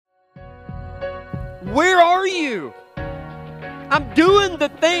Where are you? I'm doing the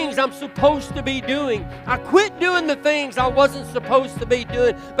things I'm supposed to be doing. I quit doing the things I wasn't supposed to be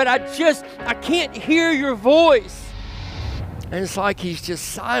doing, but I can't hear your voice. And it's like he's just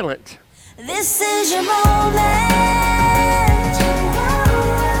silent. This is your moment.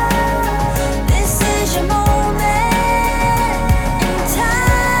 This is your moment in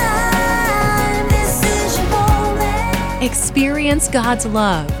time. This is your moment. Experience God's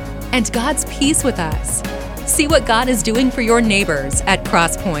love and God's peace with us. See what God is doing for your neighbors at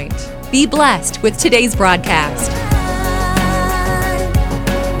Crosspoint. Be blessed with today's broadcast.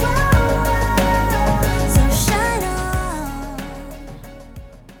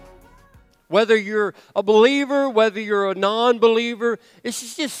 Whether you're a believer, whether you're a non-believer,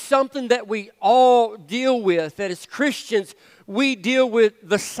 it's just something that we all deal with. That as Christians, we deal with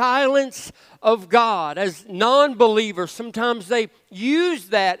the silence of God. As non-believers, sometimes they use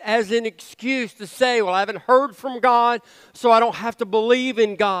that as an excuse to say, well, I haven't heard from God, so I don't have to believe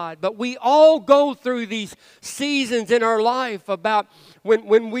in God. But we all go through these seasons in our life about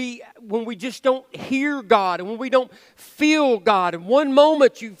when we just don't hear God and when we don't feel God. And one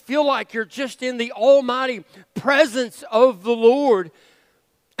moment you feel like you're just in the almighty presence of the Lord.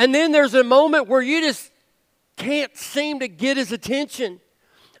 And then there's a moment where you just can't seem to get His attention.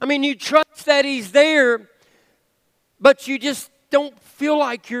 I mean, you trust that He's there, but you just don't feel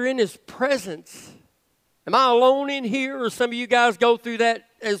like you're in His presence. Am I alone in here, or some of you guys go through that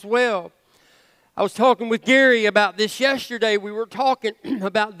as well? I was talking with Gary about this yesterday. We were talking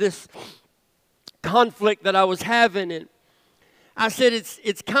about this conflict that I was having, and I said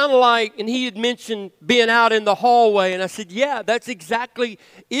it's kind of like, and he had mentioned being out in the hallway, and I said, yeah, that's exactly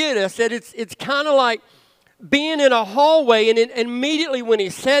it. I said it's kind of like being in a hallway, and immediately when he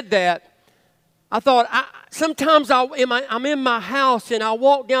said that, I thought, sometimes I'm in my house, and I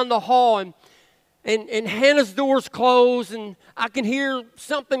walk down the hall, and Hannah's door's closed, and I can hear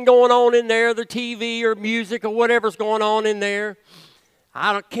something going on in there, the TV or music or whatever's going on in there.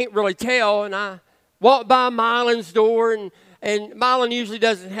 I can't really tell, and I walk by Mylan's door, and Mylan usually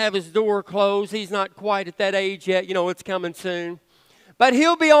doesn't have his door closed. He's not quite at that age yet. You know, it's coming soon. But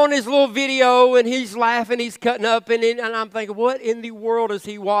he'll be on his little video, and he's laughing, he's cutting up, and I'm thinking, what in the world is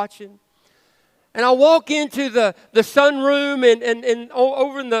he watching? And I walk into the sunroom and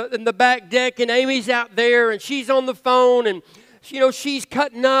over in the back deck, and Amy's out there, and she's on the phone, and she's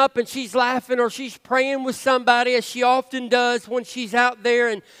cutting up, and she's laughing, or she's praying with somebody, as she often does when she's out there,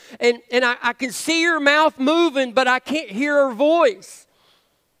 and I can see her mouth moving, but I can't hear her voice.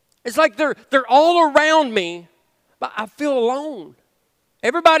 It's like they're all around me, but I feel alone.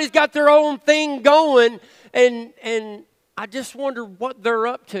 Everybody's got their own thing going, and I just wonder what they're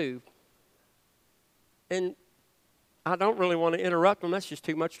up to. And I don't really want to interrupt them. That's just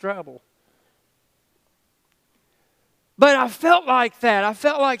too much trouble. But I felt like that. I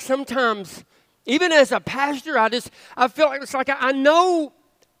felt like sometimes, even as a pastor, I feel like it's like I know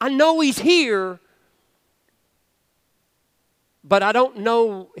He's here, but I don't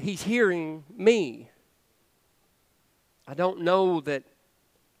know He's hearing me. I don't know that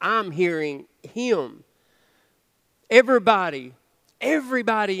I'm hearing Him. Everybody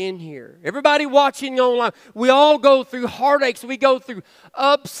in here, everybody watching online, we all go through heartaches. We go through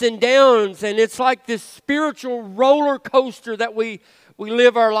ups and downs, and it's like this spiritual roller coaster that we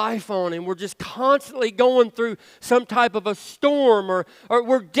live our life on, and we're just constantly going through some type of a storm, or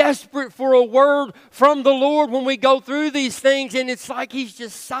we're desperate for a word from the Lord when we go through these things, and it's like He's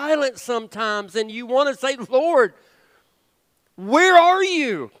just silent sometimes, and you want to say, Lord, where are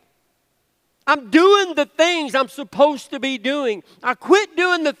you? I'm doing the things I'm supposed to be doing. I quit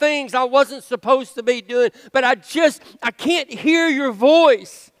doing the things I wasn't supposed to be doing, but I can't hear your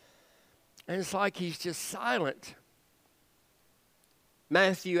voice. And it's like He's just silent.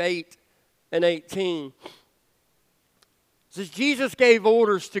 Matthew 8:18 says, Jesus gave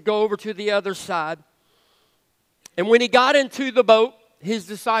orders to go over to the other side. And when He got into the boat, His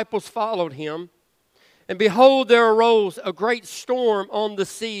disciples followed Him. And behold, there arose a great storm on the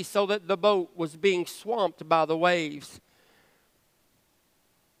sea, so that the boat was being swamped by the waves.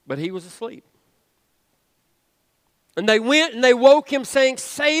 But He was asleep. And they went and they woke Him, saying,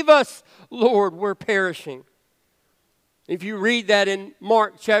 Save us, Lord, we're perishing. If you read that in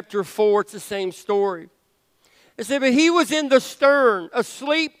Mark chapter 4, it's the same story. It said, but He was in the stern,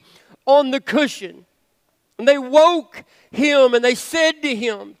 asleep on the cushion. And they woke Him, and they said to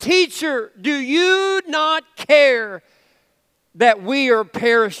Him, Teacher, do you not care that we are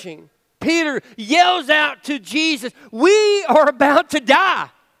perishing? Peter yells out to Jesus, we are about to die.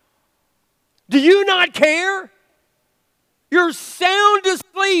 Do you not care? You're sound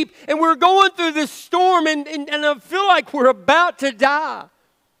asleep, and we're we're going through this storm, and I feel like we're about to die.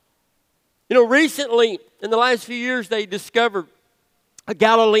 You know, recently, in the last few years, they discovered a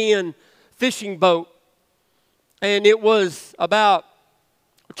Galilean fishing boat. And it was about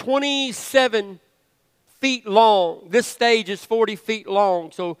 27 feet long. This stage is 40 feet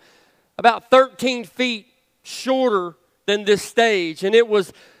long, so about 13 feet shorter than this stage. And it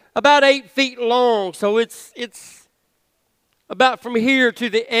was about 8 feet long, so it's about from here to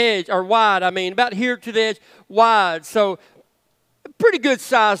the edge, or wide, about here to the edge, wide. So a pretty good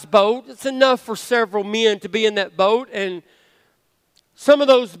sized boat. It's enough for several men to be in that boat. And some of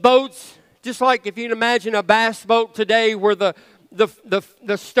those boats, just like if you can imagine a bass boat today, where the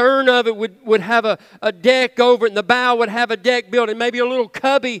stern of it would have a deck over it, and the bow would have a deck built, and maybe a little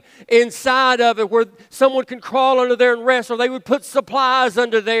cubby inside of it where someone can crawl under there and rest, or they would put supplies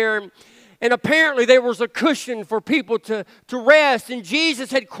under there. And apparently there was a cushion for people to rest. And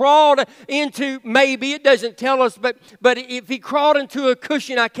Jesus had crawled into, maybe, it doesn't tell us, but if he crawled into a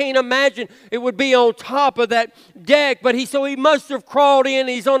cushion, I can't imagine it would be on top of that deck. So he must have crawled in,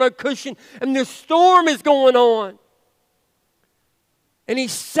 he's on a cushion, and the storm is going on. And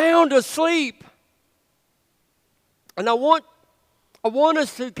he's sound asleep. And I want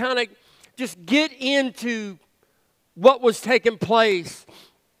us to kind of just get into what was taking place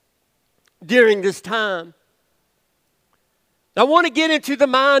during this time. I want to get into the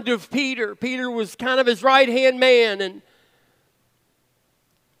mind of Peter. Peter was kind of his right-hand man. And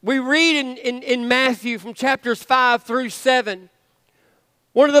we read in Matthew from chapters 5 through 7,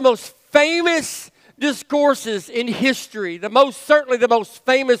 one of the most famous discourses in history, certainly the most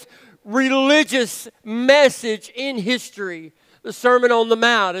famous religious message in history, the Sermon on the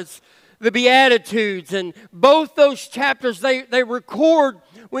Mount. It's the Beatitudes. And both those chapters, they record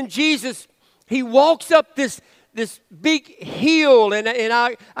when Jesus, he walks up this big hill, and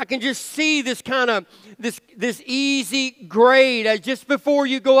I can just see this kind of this easy grade just before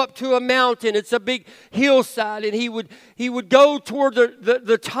you go up to a mountain. It's a big hillside, and he would go toward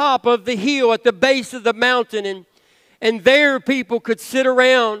the top of the hill at the base of the mountain, and there people could sit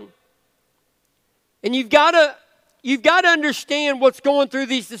around. And you've got to understand what's going through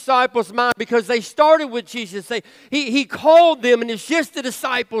these disciples' mind, because they started with Jesus. He called them, and it's just the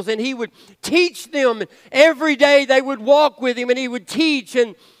disciples, and he would teach them. Every day they would walk with him, and he would teach.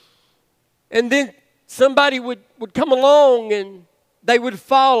 And then somebody would come along, and they would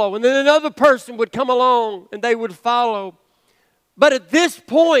follow. And then another person would come along, and they would follow. But at this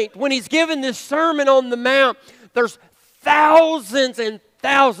point, when he's given this Sermon on the Mount, there's thousands and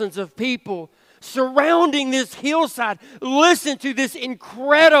thousands of people surrounding this hillside. Listen to this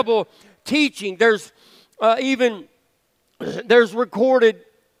incredible teaching. There's recorded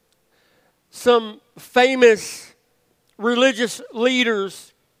some famous religious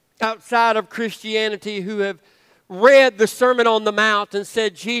leaders outside of Christianity who have read the Sermon on the Mount and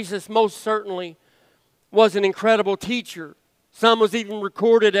said Jesus most certainly was an incredible teacher. Some was even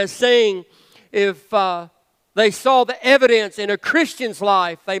recorded as saying if they saw the evidence in a Christian's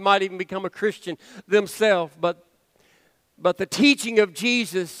life, they might even become a Christian themselves. But the teaching of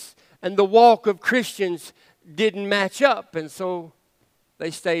Jesus and the walk of Christians didn't match up, and so they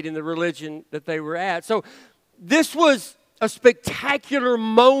stayed in the religion that they were at. So this was a spectacular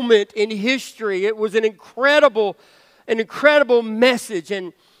moment in history. It was an incredible message.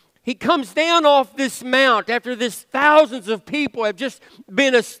 And he comes down off this mount after this thousands of people have just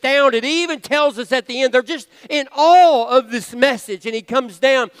been astounded. He even tells us at the end, they're just in awe of this message. And he comes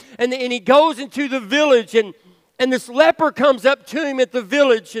down and he goes into the village, and this leper comes up to him at the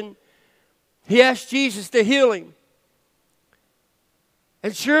village, and he asks Jesus to heal him.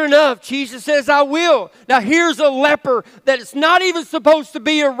 And sure enough, Jesus says, I will. Now here's a leper that is not even supposed to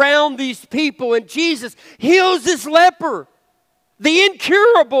be around these people, and Jesus heals this leper. The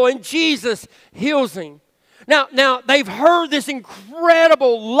incurable, and Jesus heals him. Now they've heard this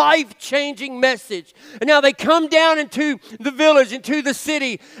incredible, life-changing message. And now they come down into the village, into the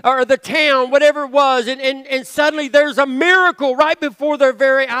city, or the town, whatever it was, and suddenly there's a miracle right before their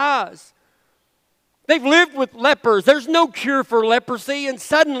very eyes. They've lived with lepers. There's no cure for leprosy, and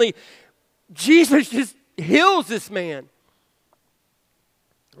suddenly Jesus just heals this man.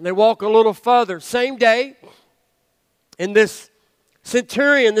 And they walk a little further. Same day, and this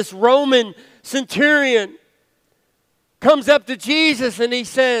centurion, this Roman centurion, comes up to Jesus and he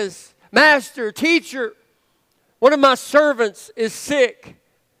says, Master, teacher, one of my servants is sick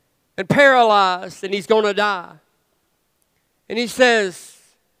and paralyzed, and he's going to die. And he says,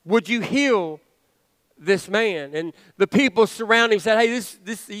 would you heal this man? And the people surrounding him said, hey,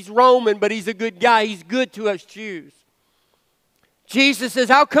 this he's Roman, but he's a good guy. He's good to us Jews. Jesus says,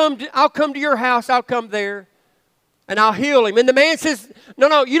 I'll come to your house, I'll come there, and I'll heal him. And the man says,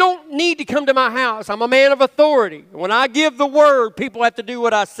 no, you don't need to come to my house. I'm a man of authority. When I give the word, people have to do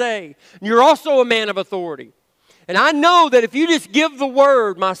what I say. And you're also a man of authority. And I know that if you just give the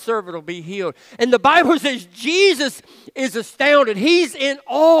word, my servant will be healed. And the Bible says Jesus is astounded. He's in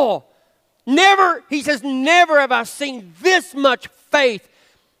awe. He says, never have I seen this much faith.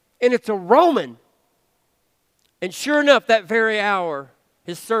 And it's a Roman. And sure enough, that very hour,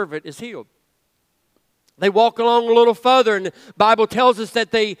 his servant is healed. They walk along a little further, and the Bible tells us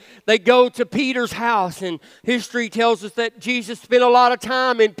that they go to Peter's house, and history tells us that Jesus spent a lot of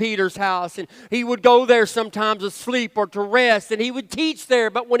time in Peter's house, and he would go there sometimes to sleep or to rest, and he would teach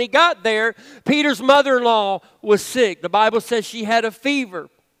there. But when he got there, Peter's mother-in-law was sick. The Bible says she had a fever,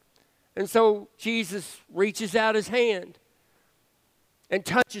 and so Jesus reaches out his hand and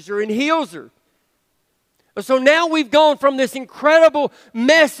touches her and heals her. So now we've gone from this incredible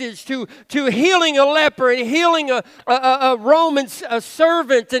message to healing a leper and healing a Roman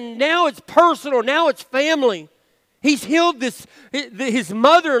servant, and now it's personal, now it's family. He's healed his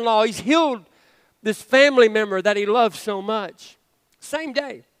mother-in-law, he's healed this family member that he loves so much. Same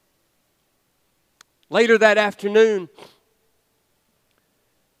day. Later that afternoon,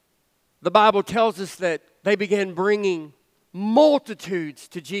 the Bible tells us that they began bringing multitudes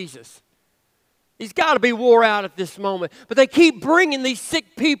to Jesus. He's got to be wore out at this moment. But they keep bringing these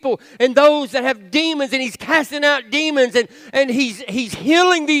sick people and those that have demons, and he's casting out demons, and he's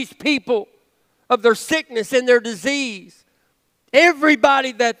healing these people of their sickness and their disease.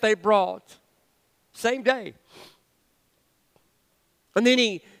 Everybody that they brought. Same day. And then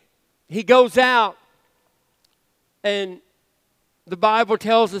he goes out, and the Bible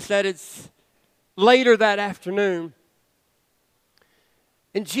tells us that it's later that afternoon.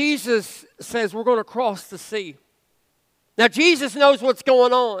 And Jesus says, we're going to cross the sea. Now, Jesus knows what's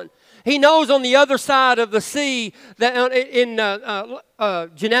going on. He knows on the other side of the sea, that in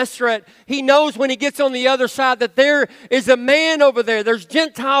Gennesaret, he knows when he gets on the other side that there is a man over there. There's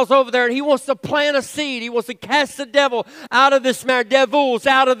Gentiles over there, and he wants to plant a seed. He wants to cast the devil out of this man, devils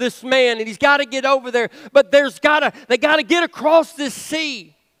out of this man, and he's got to get over there. But they got to get across this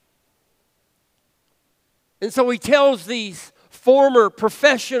sea. And so he tells these former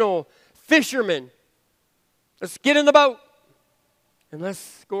professional fishermen, let's get in the boat and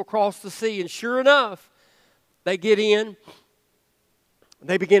let's go across the sea. And sure enough, they get in.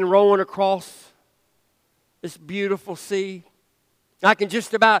 They begin rowing across this beautiful sea. I can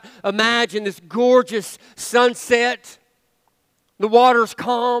just about imagine this gorgeous sunset. The water's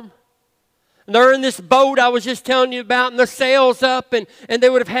calm. And they're in this boat I was just telling you about, and the sail's up, and they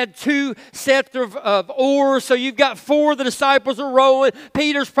would have had 2 sets of oars, so you've got 4 of the disciples are rowing.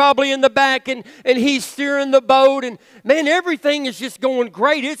 Peter's probably in the back, and he's steering the boat, and man, everything is just going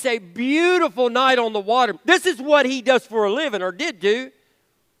great. It's a beautiful night on the water. This is what he does for a living, or did do,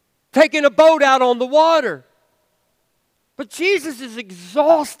 taking a boat out on the water. But Jesus is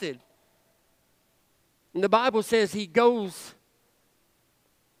exhausted. And the Bible says he goes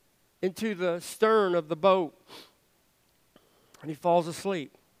into the stern of the boat, and he falls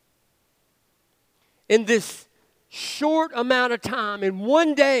asleep. In this short amount of time, in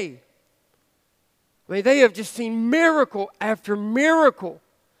one day, I mean, they have just seen miracle after miracle.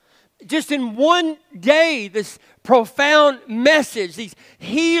 Just in one day, this profound message, these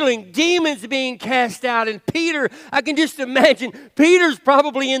healing, demons being cast out. And Peter, I can just imagine, Peter's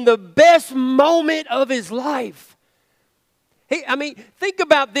probably in the best moment of his life. Hey, I mean, think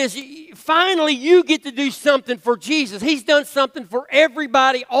about this. Finally, you get to do something for Jesus. He's done something for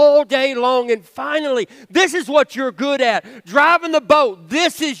everybody all day long. And finally, this is what you're good at. Driving the boat.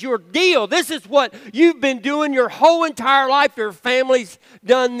 This is your deal. This is what you've been doing your whole entire life. Your family's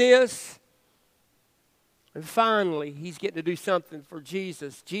done this. And finally, he's getting to do something for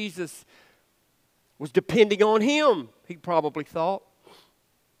Jesus. Jesus was depending on him, he probably thought.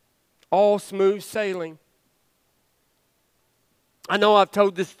 All smooth sailing. I know I've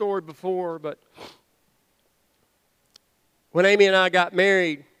told this story before, but when Amy and I got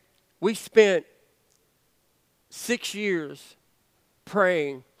married, we spent 6 years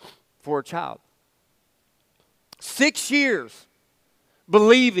praying for a child. 6 years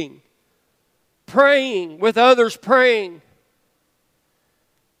believing, praying with others praying.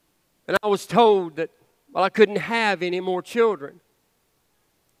 And I was told that, well, I couldn't have any more children.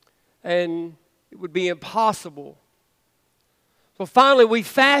 And it would be impossible. So finally, we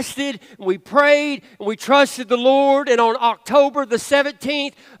fasted, and we prayed, and we trusted the Lord. And on October the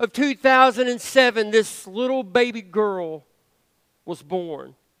 17th of 2007, this little baby girl was born.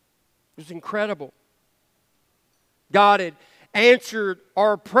 It was incredible. God had answered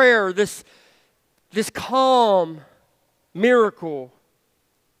our prayer, this calm miracle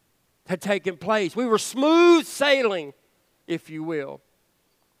had taken place. We were smooth sailing, if you will.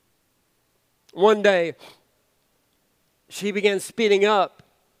 One day, she began spitting up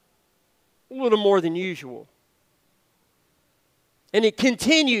a little more than usual. And it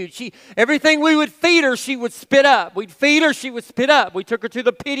continued. Everything we would feed her, she would spit up. We'd feed her, she would spit up. We took her to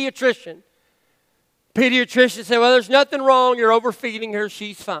the pediatrician. Pediatrician said, well, there's nothing wrong. You're overfeeding her.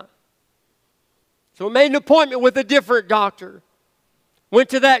 She's fine. So we made an appointment with a different doctor. Went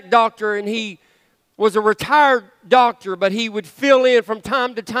to that doctor, and he was a retired doctor, but he would fill in from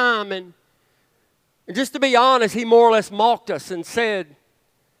time to time. And just to be honest, he more or less mocked us and said,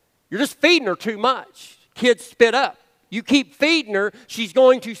 you're just feeding her too much. Kids spit up. You keep feeding her, she's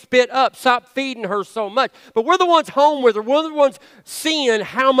going to spit up. Stop feeding her so much. But we're the ones home with her. We're the ones seeing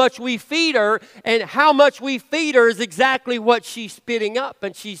how much we feed her, and how much we feed her is exactly what she's spitting up.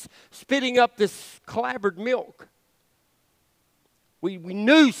 And she's spitting up this clabbered milk. We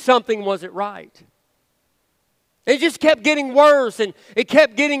knew something wasn't right. It just kept getting worse, and it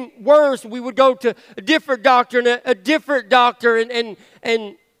kept getting worse. We would go to a different doctor and a different doctor, and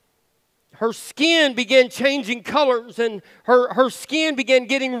her skin began changing colors, and her skin began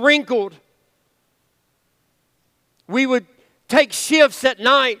getting wrinkled. We would take shifts at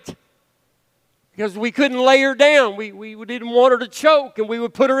night because we couldn't lay her down. We didn't want her to choke, and we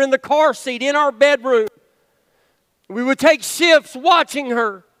would put her in the car seat in our bedroom. We would take shifts watching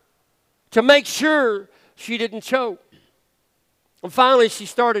her to make sure she didn't choke. And finally, she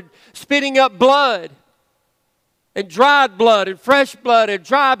started spitting up blood. And dried blood and fresh blood and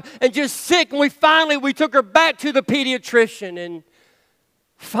dry and just sick. And we took her back to the pediatrician. And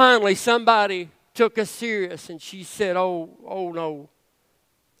finally somebody took us serious. And she said, oh no,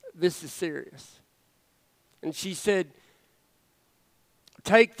 this is serious. And she said,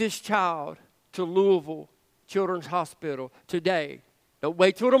 take this child to Louisville Children's Hospital today. Don't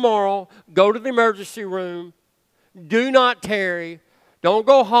wait till tomorrow. Go to the emergency room. Do not tarry. Don't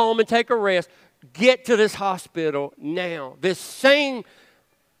go home and take a rest. Get to this hospital now. This same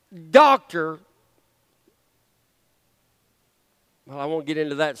doctor, well, I won't get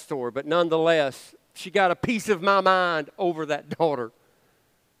into that story, but nonetheless, she got a piece of my mind over that daughter.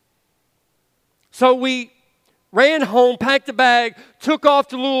 So we ran home, packed a bag, took off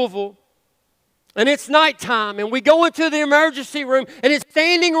to Louisville, and it's nighttime, and we go into the emergency room, and it's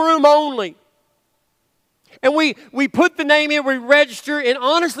standing room only. And we put the name in, we register, and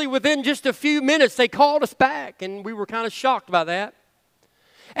honestly, within just a few minutes, they called us back, and we were kind of shocked by that.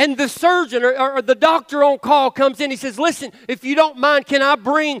 And the surgeon or the doctor on call comes in, he says, listen, if you don't mind, can I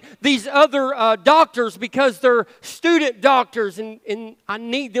bring these other doctors because they're student doctors, and I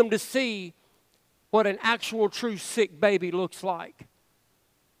need them to see what an actual true sick baby looks like.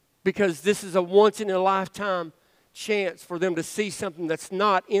 Because this is a once-in-a-lifetime chance for them to see something that's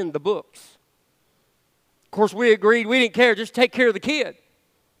not in the books. Of course, we agreed. We didn't care. Just take care of the kid.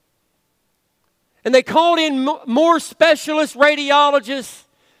 And they called in more specialist radiologists.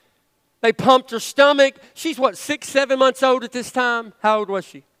 They pumped her stomach. She's 6, 7 months old at this time? How old was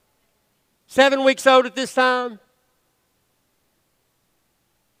she? 7 weeks old at this time?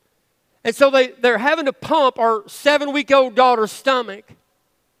 And so they're having to pump our 7-week-old daughter's stomach.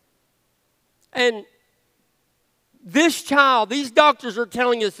 And this child, these doctors are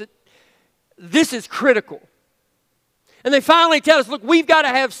telling us that this is critical. And they finally tell us, look, we've got to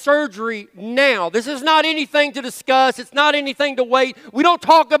have surgery now. This is not anything to discuss. It's not anything to wait. We don't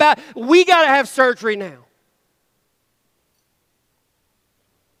talk about it. We got to have surgery now.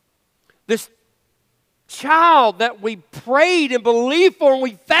 This child that we prayed and believed for and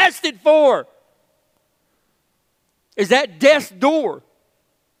we fasted for is at death's door.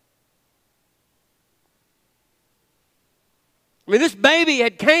 I mean, this baby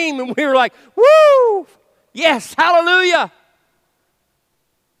had came and we were like, woo, yes, hallelujah.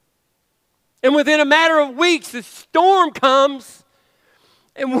 And within a matter of weeks, the storm comes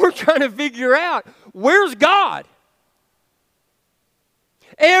and we're trying to figure out, where's God?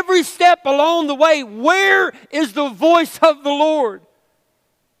 Every step along the way, where is the voice of the Lord?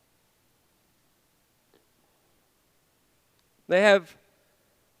 They have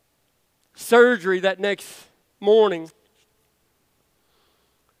surgery that next morning.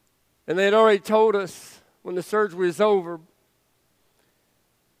 And they had already told us when the surgery was over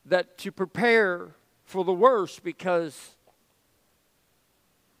that to prepare for the worst because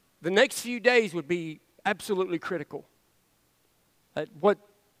the next few days would be absolutely critical. That what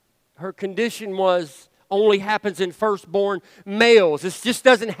her condition was only happens in firstborn males. This just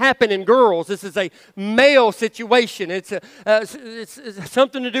doesn't happen in girls. This is a male situation. It's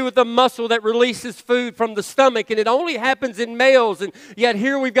something to do with the muscle that releases food from the stomach, and it only happens in males. And yet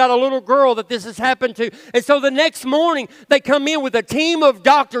here we've got a little girl that this has happened to. And so the next morning, they come in with a team of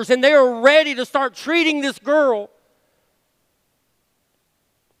doctors, and they are ready to start treating this girl.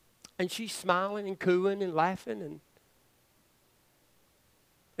 And she's smiling and cooing and laughing,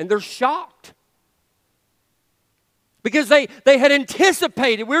 and they're shocked. Because they had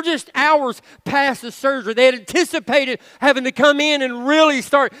anticipated, we're just hours past the surgery, they had anticipated having to come in and really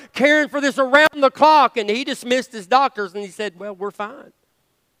start caring for this around the clock. And he dismissed his doctors and he said, well, we're fine.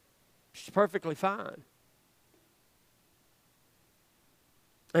 She's perfectly fine.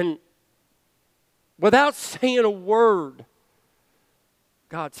 And without saying a word,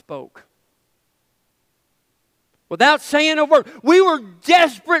 God spoke. Without saying a word. We were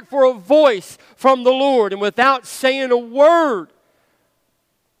desperate for a voice from the Lord. And without saying a word,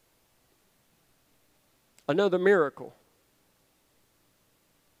 another miracle.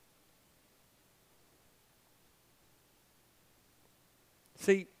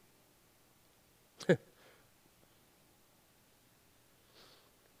 See,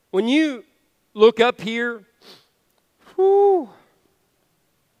 when you look up here,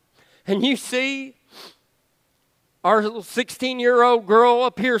 and you see our little 16-year-old girl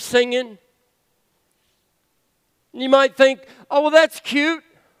up here singing, you might think, oh, well, that's cute.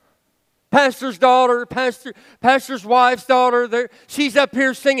 Pastor's daughter, pastor's wife's daughter, she's up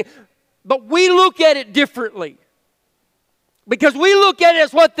here singing. But we look at it differently. Because we look at it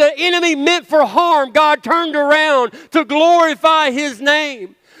as what the enemy meant for harm, God turned around to glorify His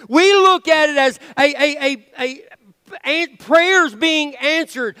name. We look at it as prayers being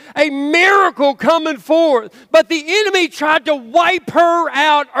answered, a miracle coming forth. But the enemy tried to wipe her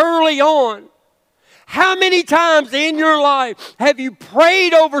out early on. How many times in your life have you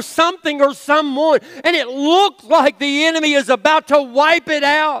prayed over something or someone and it looked like the enemy is about to wipe it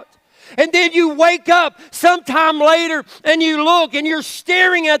out? And then you wake up sometime later and you look and you're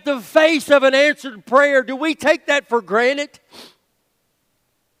staring at the face of an answered prayer. Do we take that for granted?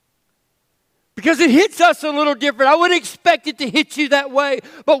 Because it hits us a little different. I wouldn't expect it to hit you that way.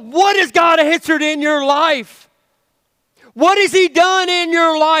 But what has God answered in your life? What has He done in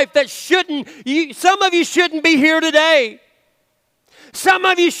your life that some of you shouldn't be here today. Some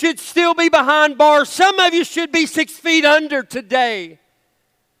of you should still be behind bars. Some of you should be 6 feet under today.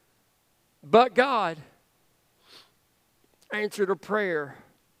 But God answered a prayer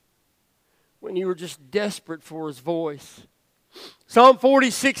when you were just desperate for His voice. Psalm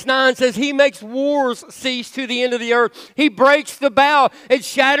 46:9 says, He makes wars cease to the end of the earth. He breaks the bow and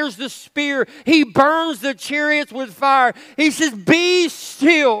shatters the spear. He burns the chariots with fire. He says, be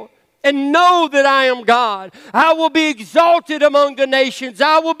still and know that I am God. I will be exalted among the nations.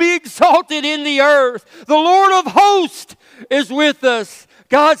 I will be exalted in the earth. The Lord of hosts is with us.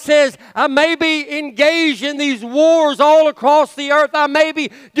 God says, I may be engaged in these wars all across the earth. I may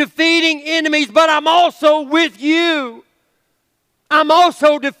be defeating enemies, but I'm also with you. I'm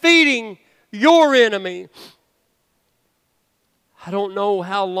also defeating your enemy. I don't know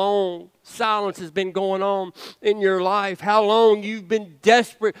how long silence has been going on in your life, how long you've been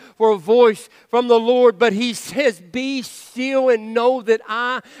desperate for a voice from the Lord, but He says, be still and know that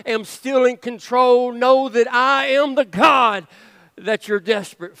I am still in control. Know that I am the God that you're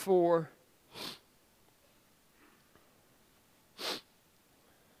desperate for.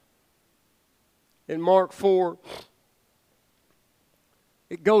 In Mark 4,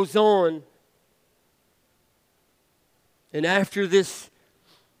 it goes on, and after this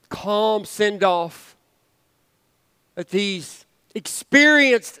calm send-off that these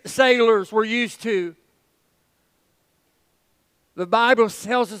experienced sailors were used to, the Bible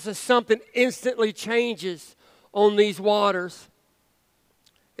tells us that something instantly changes on these waters.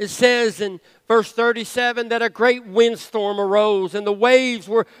 It says in verse 37 that a great windstorm arose and the waves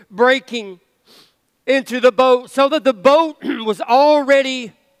were breaking into the boat, so that the boat was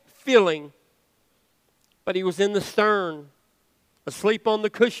already filling. But he was in the stern, asleep on the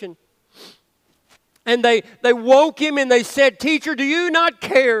cushion. And they woke him and they said, Teacher, do you not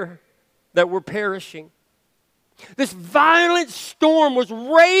care that we're perishing? This violent storm was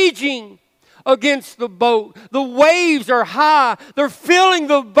raging against the boat. The waves are high. They're filling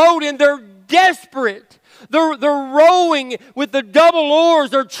the boat and they're desperate. They're rowing with the double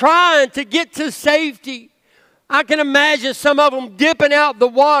oars. They're trying to get to safety. I can imagine some of them dipping out the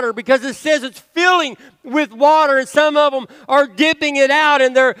water because it says it's filling with water, and some of them are dipping it out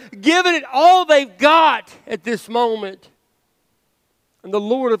and they're giving it all they've got at this moment. And the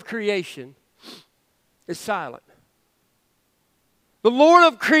Lord of creation is silent. The Lord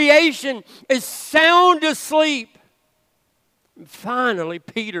of creation is sound asleep. And finally,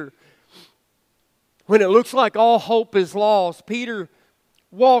 Peter, when it looks like all hope is lost, Peter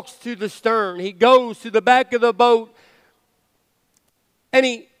walks to the stern. He goes to the back of the boat, and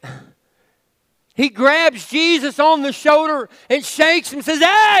he grabs Jesus on the shoulder and shakes him and says,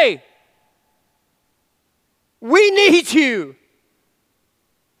 "Hey, we need you.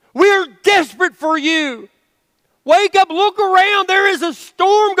 We're desperate for you. Wake up, look around. There is a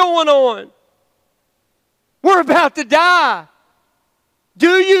storm going on. We're about to die.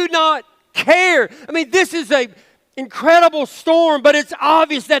 Do you not care?" I mean, this is an incredible storm, but it's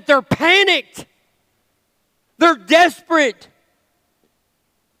obvious that they're panicked. They're desperate.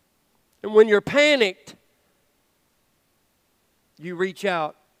 And when you're panicked, you reach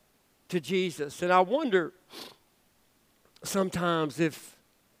out to Jesus. And I wonder sometimes if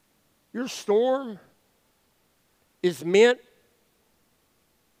your storm is meant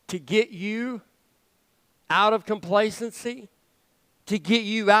to get you out of complacency, to get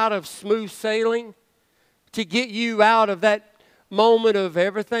you out of smooth sailing, to get you out of that moment of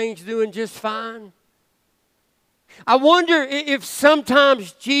everything's doing just fine. I wonder if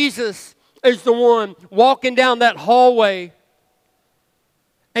sometimes Jesus is the one walking down that hallway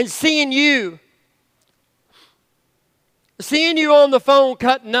and seeing you on the phone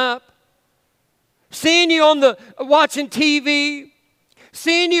cutting up, seeing you watching TV,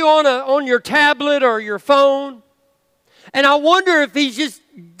 seeing you on your tablet or your phone. And I wonder if he's just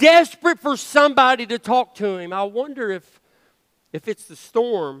desperate for somebody to talk to him. I wonder if it's the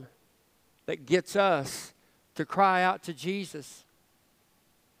storm that gets us to cry out to Jesus.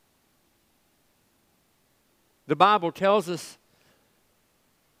 The Bible tells us,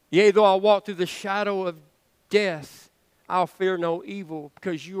 "Yea, though I walk through the shadow of death, I'll fear no evil,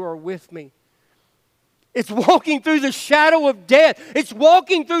 because you are with me." It's walking through the shadow of death. It's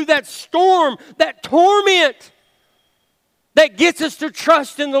walking through that storm, that torment, that gets us to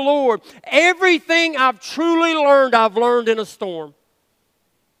trust in the Lord. Everything I've truly learned, I've learned in a storm.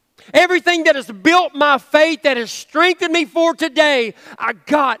 Everything that has built my faith, that has strengthened me for today, I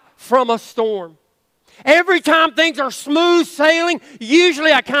got from a storm. Every time things are smooth sailing,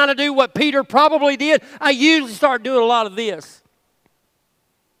 usually I kind of do what Peter probably did. I usually start doing a lot of this.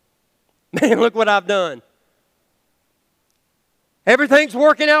 Man, look what I've done. Everything's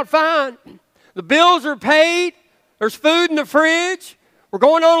working out fine. The bills are paid. There's food in the fridge. We're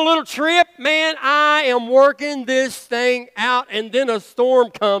going on a little trip. Man, I am working this thing out. And then a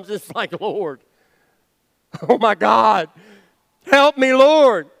storm comes. It's like, Lord, oh my God, help me,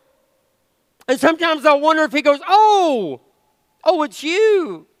 Lord. And sometimes I wonder if he goes, oh, it's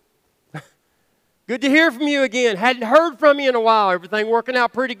you. Good to hear from you again. Hadn't heard from you in a while. Everything working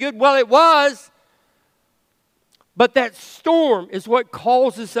out pretty good. Well, it was. But that storm is what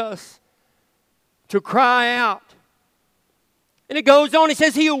causes us to cry out. And it goes on. He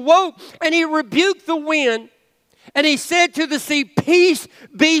says, he awoke and he rebuked the wind. And he said to the sea, "Peace,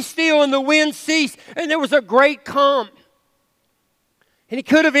 be still." And the wind ceased. And there was a great calm. And he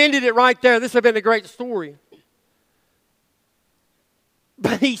could have ended it right there. This would have been a great story.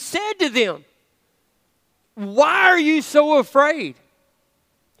 But he said to them, "Why are you so afraid?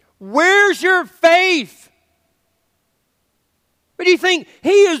 Where's your faith?" What do you think?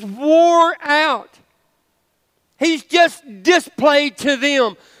 He is wore out. He's just displayed to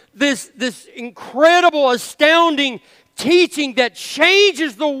them this incredible, astounding teaching that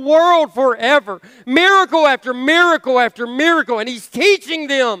changes the world forever. Miracle after miracle after miracle. And he's teaching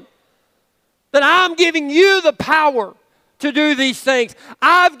them that I'm giving you the power to do these things.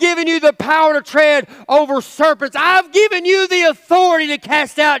 I've given you the power to tread over serpents. I've given you the authority to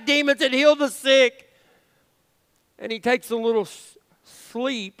cast out demons and heal the sick. And he takes a little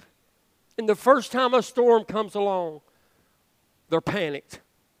sleep. And the first time a storm comes along, they're panicked.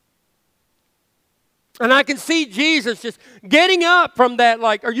 And I can see Jesus just getting up from that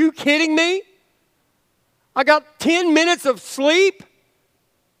like, are you kidding me? I got 10 minutes of sleep.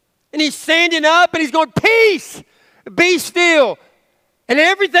 And he's standing up and he's going, "Peace, be still." And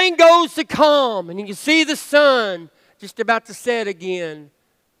everything goes to calm. And you can see the sun just about to set again.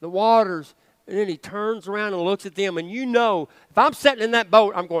 The waters. And then he turns around and looks at them. And you know, if I'm sitting in that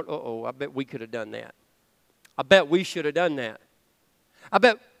boat, I'm going, I bet we could have done that. I bet we should have done that. I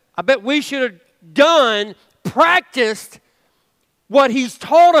bet we should have practiced what he's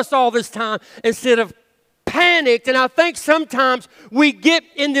taught us all this time instead of panicked. And I think sometimes we get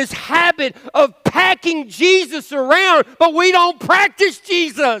in this habit of packing Jesus around, but we don't practice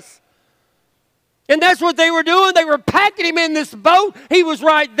Jesus. And that's what they were doing. They were packing him in this boat. He was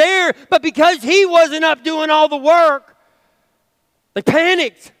right there. But because he wasn't up doing all the work, they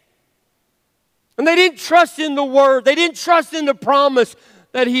panicked. And they didn't trust in the word. They didn't trust in the promise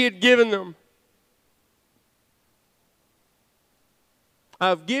that he had given them.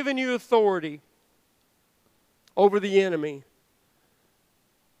 I've given you authority over the enemy,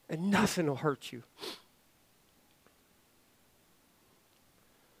 and nothing will hurt you.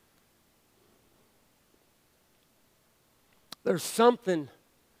 There's something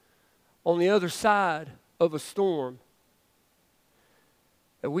on the other side of a storm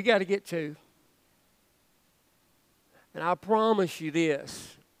that we got to get to. And I promise you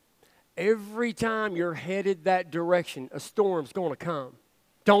this, every time you're headed that direction, a storm's going to come.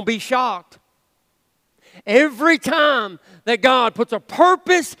 Don't be shocked. Every time that God puts a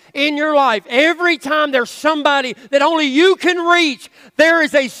purpose in your life, every time there's somebody that only you can reach, there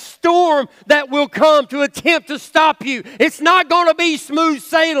is a storm that will come to attempt to stop you. It's not going to be smooth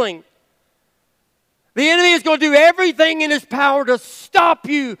sailing. The enemy is going to do everything in his power to stop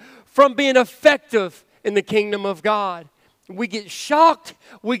you from being effective in the kingdom of God. We get shocked,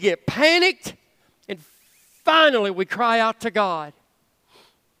 we get panicked, and finally we cry out to God.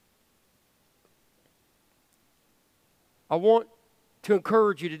 I want to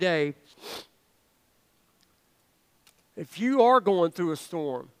encourage you today, if you are going through a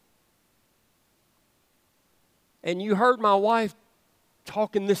storm, and you heard my wife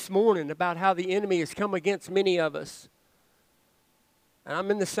talking this morning about how the enemy has come against many of us, and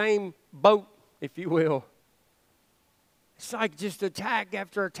I'm in the same boat, if you will. It's like just attack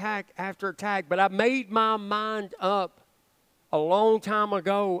after attack after attack, but I made my mind up a long time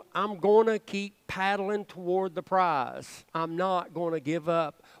ago. I'm going to keep paddling toward the prize. I'm not going to give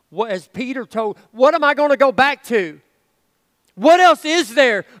up. As Peter told, what am I going to go back to? What else is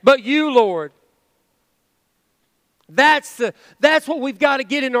there but you, Lord? That's what we've got to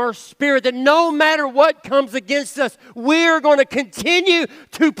get in our spirit, that no matter what comes against us, we're going to continue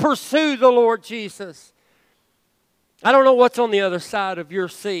to pursue the Lord Jesus. I don't know what's on the other side of your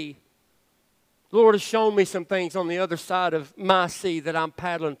sea. The Lord has shown me some things on the other side of my sea that I'm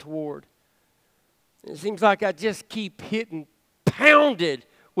paddling toward. It seems like I just keep getting pounded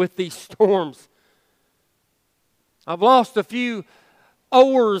with these storms. I've lost a few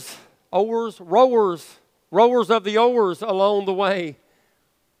rowers of the oars along the way.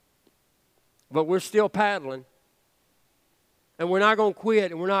 But we're still paddling. And we're not going to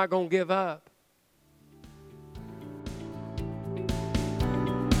quit, and we're not going to give up.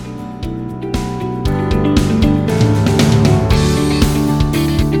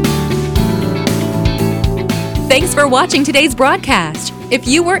 Thanks for watching today's broadcast. If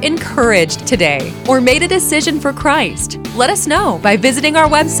you were encouraged today or made a decision for Christ, let us know by visiting our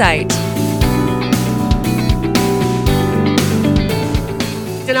website.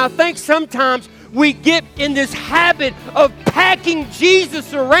 And I think sometimes we get in this habit of packing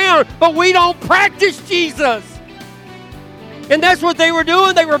Jesus around, but we don't practice Jesus. And that's what they were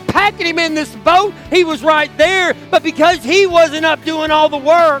doing. They were packing him in this boat. He was right there, but because he wasn't up doing all the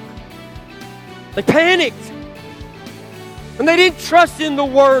work, they panicked. And they didn't trust in the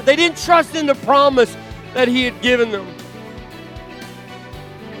word. They didn't trust in the promise that he had given them.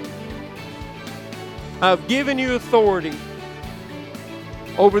 I've given you authority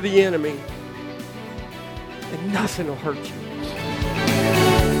over the enemy, and nothing will hurt you.